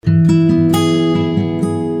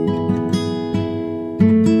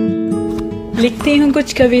लिखती हूँ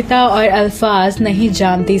कुछ कविता और अल्फाज, नहीं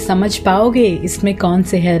जानती समझ पाओगे इसमें कौन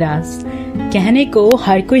से है राज। कहने को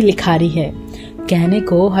हर कोई लिखारी है, कहने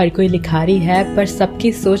को हर कोई लिखारी है, पर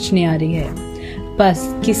सबकी सोच न्यारी है। बस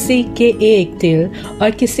किसी के एक दिल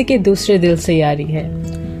और किसी के दूसरे दिल से यारी है।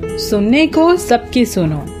 सुनने को सबकी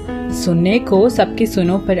सुनो, सुनने को सबकी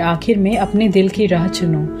सुनो, पर आखिर में अपने दिल की राह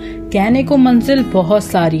चुनो। कहने को मंजिल बहुत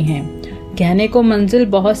सारी हैं, कहने को मंजिल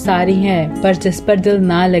बहुत सारी है, पर जिस पर दिल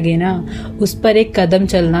ना लगे ना, उस पर एक कदम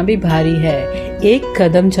चलना भी भारी है, एक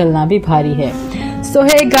कदम चलना भी भारी है। सो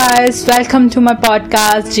hey guys, welcome to my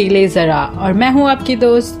podcast जी ली ज़रा, और मैं हूँ आपकी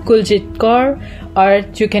दोस्त कुलजीत कौर,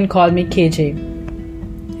 और you can call me KJ.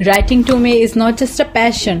 Writing to me is not just a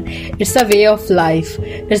passion, it's a way of life.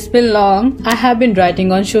 It's been long I have been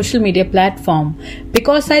writing on social media platform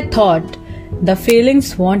because I thought the feelings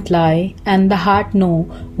won't lie and the heart know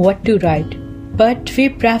what to write. But we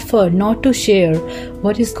prefer not to share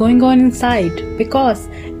what is going on inside because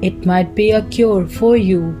it might be a cure for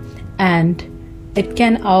you and it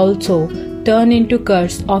can also turn into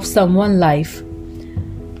curse of someone's life.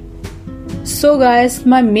 So guys,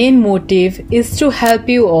 my main motive is to help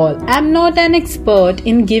you all. I'm not an expert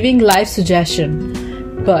in giving life suggestion,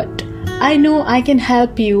 but I know I can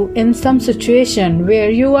help you in some situation where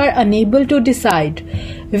you are unable to decide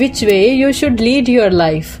which way you should lead your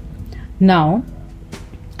life. Now,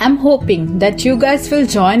 I'm hoping that you guys will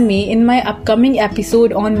join me in my upcoming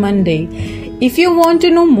episode on Monday. If you want to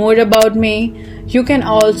know more about me, you can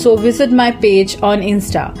also visit my page on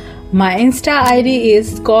Insta. My Insta ID is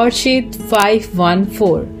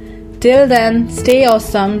Korshit514. Till then, stay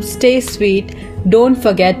awesome, stay sweet, don't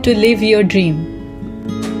forget to live your dream.